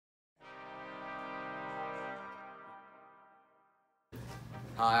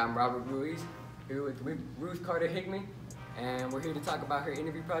Hi, I'm Robert Ruiz, here with Ruth Carter Hickman, and we're here to talk about her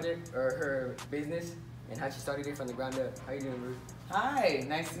interview project, or her business, and how she started it from the ground up. How you doing, Ruth? Hi,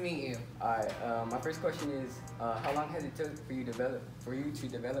 nice to meet you. Alright, my first question is, how long has it took for you to develop your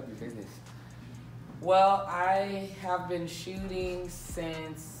business? Well, I have been shooting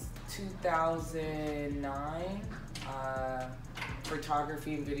since 2009,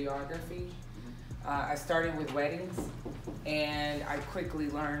 photography and videography. I started with weddings, and I quickly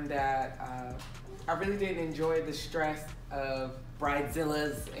learned that I really didn't enjoy the stress of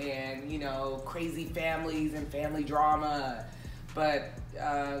bridezillas and, you know, crazy families and family drama. But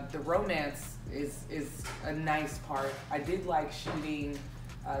the romance is a nice part. I did like shooting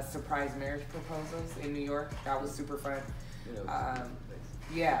surprise marriage proposals in New York. That was super fun.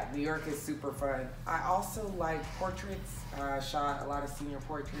 Yeah, New York is super fun. I also like portraits. Shot a lot of senior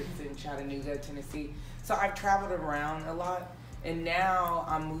portraits in Chattanooga, Tennessee. So I've traveled around a lot, and now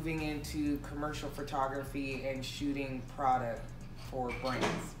I'm moving into commercial photography and shooting product for brands.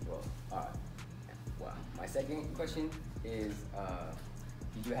 Well, wow. My second question is,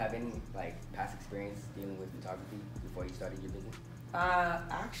 did you have any past experience dealing with photography before you started your business?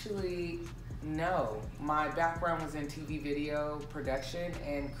 Actually, no. My background was in TV video production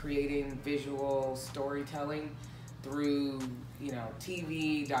and creating visual storytelling through, you know,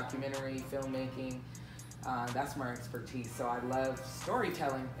 TV, documentary, filmmaking. That's my expertise. So I love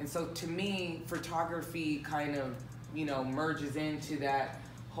storytelling. And so to me, photography kind of, you know, merges into that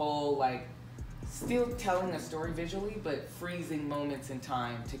whole, still telling a story visually, but freezing moments in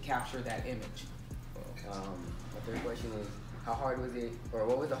time to capture that image. My third question is, how hard was it, or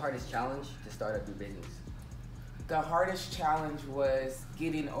what was the hardest challenge to start up your business? The hardest challenge was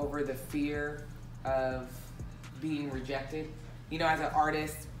getting over the fear of being rejected. You know, as an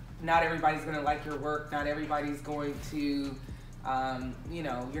artist, not everybody's gonna like your work, not everybody's going to, you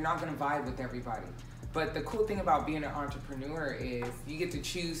know, you're not gonna vibe with everybody. But the cool thing about being an entrepreneur is you get to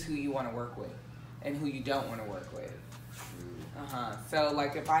choose who you wanna work with and who you don't wanna work with. So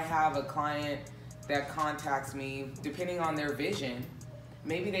like if I have a client that contacts me, depending on their vision,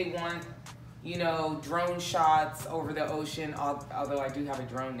 maybe they want, you know, drone shots over the ocean, although I do have a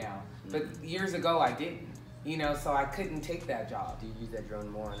drone now. But years ago I didn't, you know, so I couldn't take that job. Do you use that drone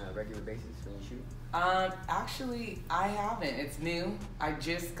more on a regular basis when you shoot? Actually, I haven't. It's new. I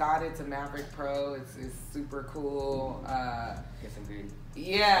just got it. It's a Maverick Pro. It's super cool. Get some good.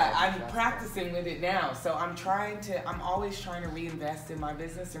 Yeah, I'm practicing with it now. So I'm always trying to reinvest in my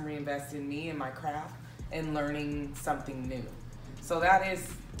business and reinvest in me and my craft and learning something new. So that is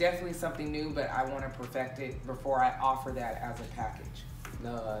definitely something new, but I want to perfect it before I offer that as a package.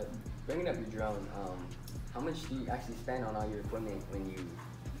 Now, bringing up your drone, how much do you actually spend on all your equipment when you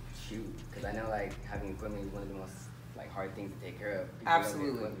shoot? Because I know having equipment is one of the most hard things to take care of.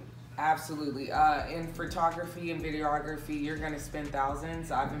 Absolutely. In photography and videography, you're going to spend thousands.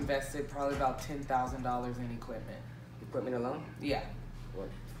 I've invested probably about $10,000 in equipment. Equipment alone? Yeah. What?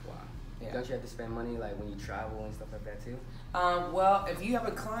 Wow. Yeah. Don't you have to spend money when you travel and stuff like that too? Well, if you have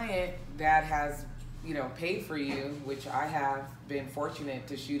a client that has, you know, paid for you, which I have been fortunate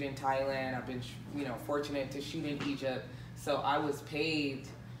to shoot in Thailand. I've been, you know, fortunate to shoot in Egypt. So I was paid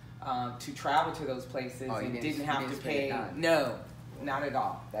to travel to those places and didn't have to pay. No, not at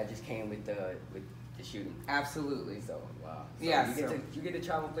all. That just came with the shooting. Absolutely. So wow. So yeah. You get to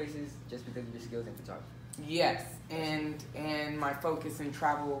travel places just because of your skills in photography. Yes, and my focus in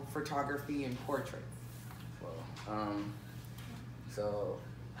travel photography and portrait. Well, so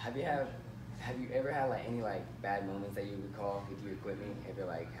have you ever had any bad moments that you recall with your equipment,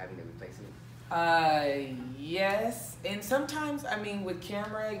 ever having to replace it? Yes, and sometimes, I mean, with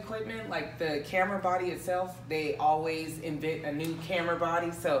camera equipment, the camera body itself, they always invent a new camera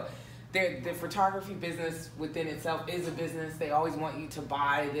body. So the photography business within itself is a business. They always want you to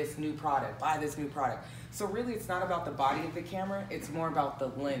buy this new product, So really, it's not about the body of the camera. It's more about the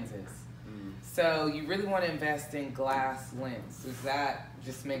lenses. So you really want to invest in glass lens, because that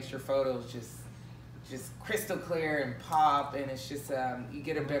just makes your photos just crystal clear and pop, and it's just you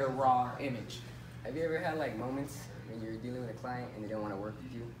get a better raw image. Have you ever had moments when you're dealing with a client and they don't want to work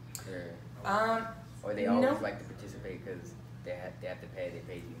with you, or they always like to participate because they have to pay, they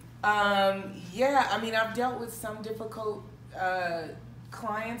paid you? Yeah, I mean, I've dealt with some difficult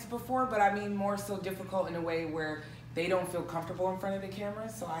clients before, but I mean more so difficult in a way where they don't feel comfortable in front of the camera,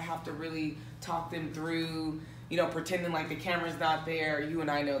 so I have to really talk them through, you know, pretending like the camera's not there. You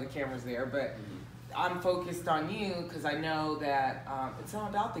and I know the camera's there, but I'm focused on you because I know that it's not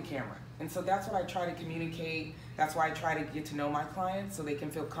about the camera. And so that's what I try to communicate. That's why I try to get to know my clients so they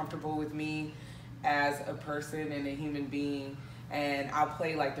can feel comfortable with me as a person and a human being. and I'll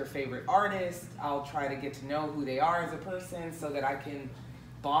play like their favorite artist. I'll try to get to know who they are as a person so that I can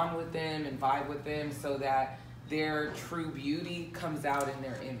bond with them and vibe with them so that their true beauty comes out in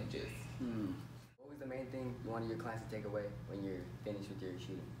their images. What was the main thing you wanted your clients to take away when you're finished with your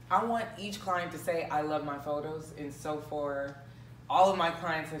shooting? I want each client to say, I love my photos. And so far, all of my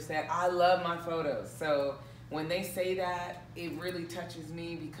clients have said, I love my photos. So when they say that, it really touches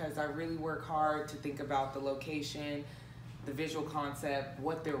me because I really work hard to think about the location, the visual concept,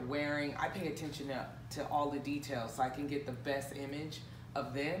 what they're wearing. I pay attention to all the details so I can get the best image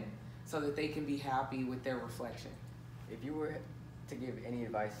of them so that they can be happy with their reflection. If you were to give any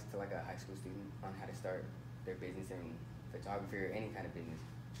advice to like a high school student on how to start their business in photography or any kind of business,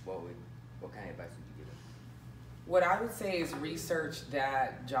 what kind of advice would you give them? What I would say is research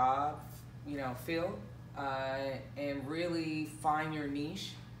that job, field, and really find your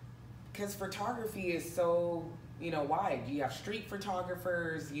niche, because photography is so wide. You have street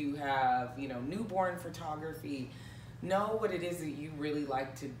photographers, you have newborn photography. Know what it is that you really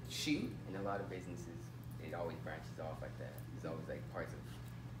like to shoot. In a lot of businesses, it always branches off like that. There's always like parts of.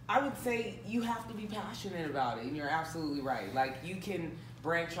 I would say you have to be passionate about it, and you're absolutely right. Like, you can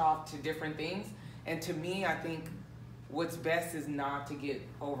branch off to different things, and to me, I think what's best is not to get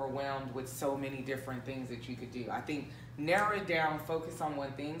overwhelmed with so many different things that you could do. I think narrow it down, focus on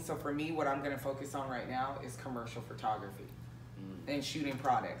one thing. So for me, what I'm going to focus on right now is commercial photography and shooting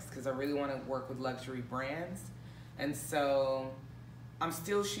products, because I really want to work with luxury brands. And so I'm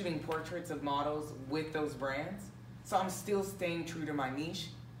still shooting portraits of models with those brands. So I'm still staying true to my niche,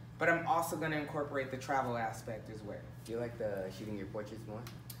 but I'm also going to incorporate the travel aspect as well. Do you like the shooting your portraits more,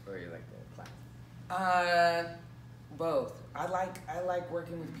 or you like the clients? Both. I like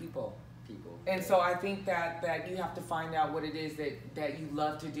working with people. And so I think that you have to find out what it is that you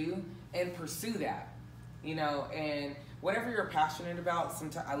love to do and pursue that, and whatever you're passionate about.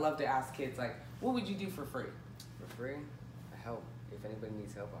 Sometimes I love to ask kids, like, what would you do for free? For free? I help. If anybody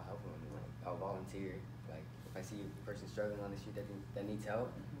needs help, I'll help them. Like, I'll volunteer. Like, if I see a person struggling on the street that needs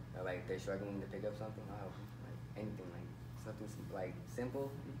help, or like they're struggling to pick up something, I'll help them. Like anything, like something like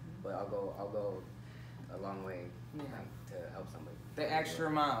simple, but I'll go a long way like, to help somebody. The extra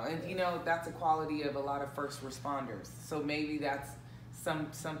mile. And that's a quality of a lot of first responders. So maybe that's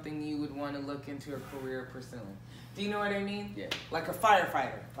something you would want to look into a career pursuing. Do you know what I mean? Yeah. Like a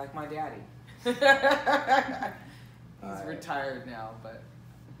firefighter, like my daddy. He's retired now, but.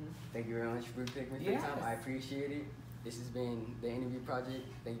 Thank you very much for taking me for your time. I appreciate it. This has been the Interview Project.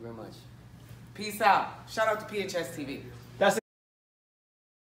 Thank you very much. Peace out. Shout out to PHS TV.